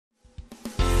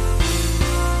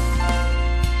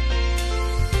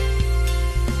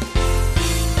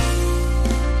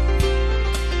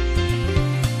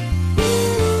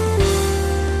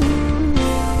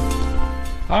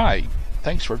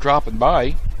Thanks for dropping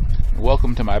by.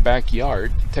 Welcome to my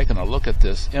backyard. Taking a look at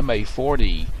this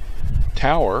MA40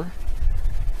 tower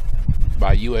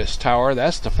by U.S.Tower.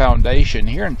 That's the foundation.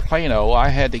 Here in Plano, I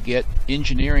had to get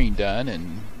engineering done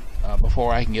and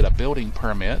before I can get a building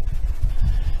permit.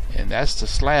 And that's the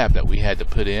slab that we had to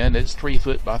put in. It's 3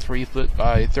 foot by 3 foot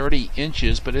by 30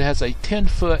 inches, but it has a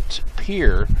 10-foot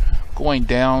pier going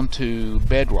down to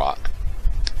bedrock.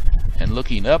 And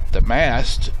looking up the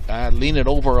mast, I lean it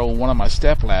over on one of my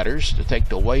step ladders to take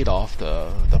the weight off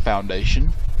the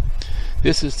foundation.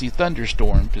 This is the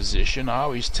thunderstorm position. I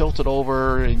always tilt it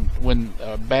over when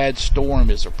a bad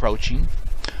storm is approaching.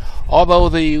 Although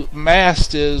the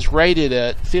mast is rated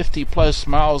at 50 plus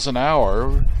miles an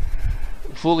hour,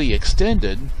 fully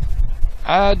extended,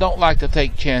 I don't like to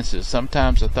take chances.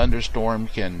 Sometimes a thunderstorm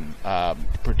can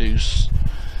produce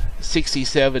 60,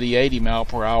 70, 80 mile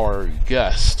per hour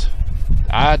gust.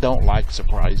 I don't like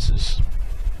surprises.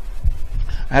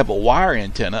 I have a wire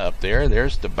antenna up there.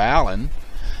 There's the balun.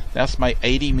 That's my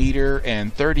 80 meter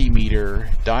and 30 meter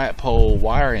dipole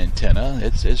wire antenna.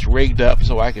 It's rigged up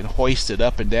so I can hoist it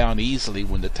up and down easily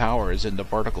when the tower is in the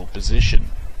vertical position.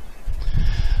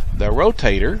 The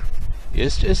rotator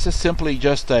is simply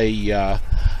just a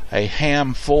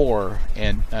ham 4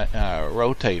 and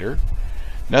rotator.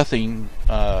 Nothing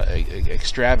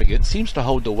extravagant. Seems to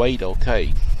hold the weight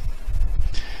okay.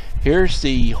 Here's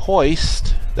the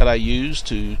hoist that I use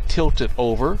to tilt it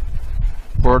over,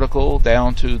 vertical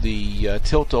down to the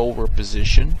tilt over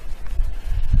position.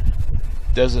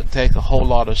 Doesn't take a whole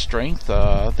lot of strength.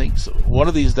 I think one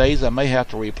of these days I may have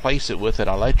to replace it with an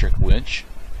electric winch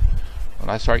when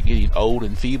I start getting old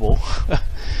and feeble.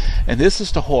 And this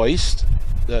is the hoist,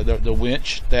 the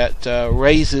winch that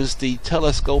raises the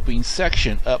telescoping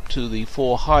section up to the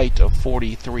full height of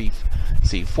 40 feet.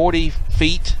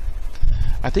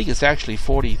 I think it's actually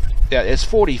 40. Yeah, it's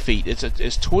 40 feet.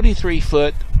 It's 23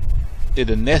 foot in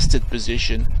a nested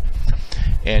position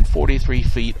and 43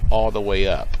 feet all the way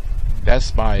up.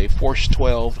 That's my Force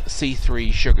 12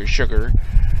 C3 sugar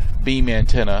beam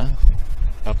antenna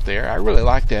up there. I really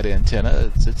like that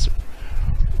antenna. It's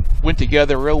went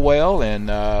together real well and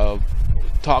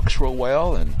talks real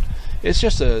well, and it's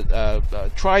just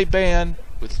a tri-band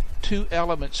with 2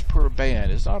 elements per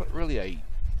band. It's not really a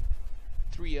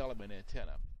 3-element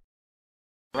antenna.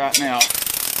 Right now,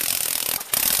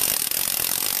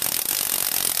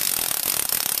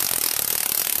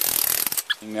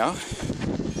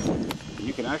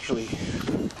 you can actually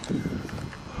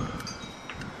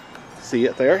see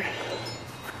it there.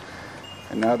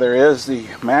 And now there is the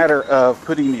matter of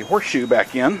putting the horseshoe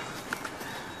back in.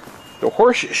 The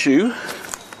horseshoe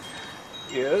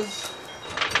is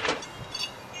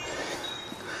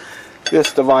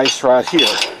this device right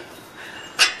here,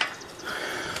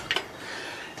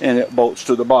 and it bolts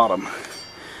to the bottom.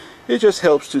 It just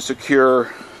helps to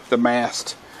secure the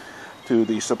mast to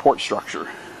the support structure.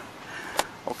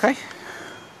 Okay,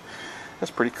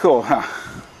 that's pretty cool, huh?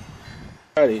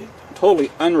 Alrighty,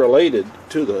 totally unrelated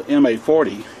to the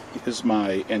MA40 is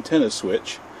my antenna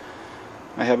switch.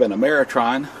 I have an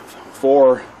Ameritron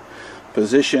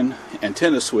 4-position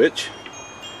antenna switch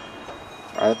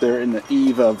right there in the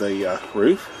eave of the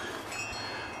roof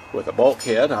with a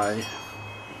bulkhead I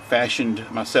fashioned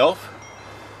myself.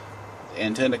 The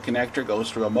antenna connector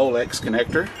goes through a Molex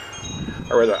connector,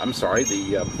 or rather, I'm sorry,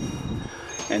 the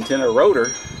antenna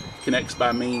rotor connects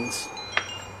by means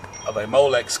of a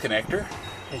Molex connector,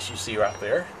 as you see right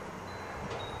there.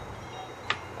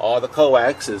 All the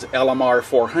coax is LMR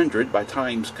 400 by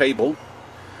Times cable.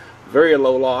 Very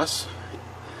low loss,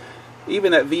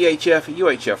 even at VHF,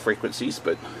 UHF frequencies,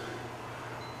 but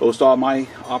most all my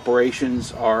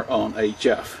operations are on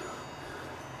HF.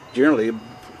 Generally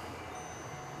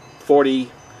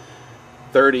 40,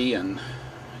 30, and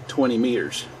 20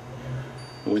 meters.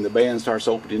 When the band starts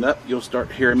opening up, you'll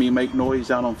start hearing me make noise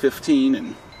out on 15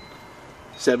 and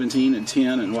 17 and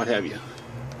 10 and what have you.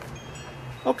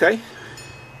 Okay,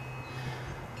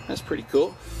 that's pretty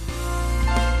cool.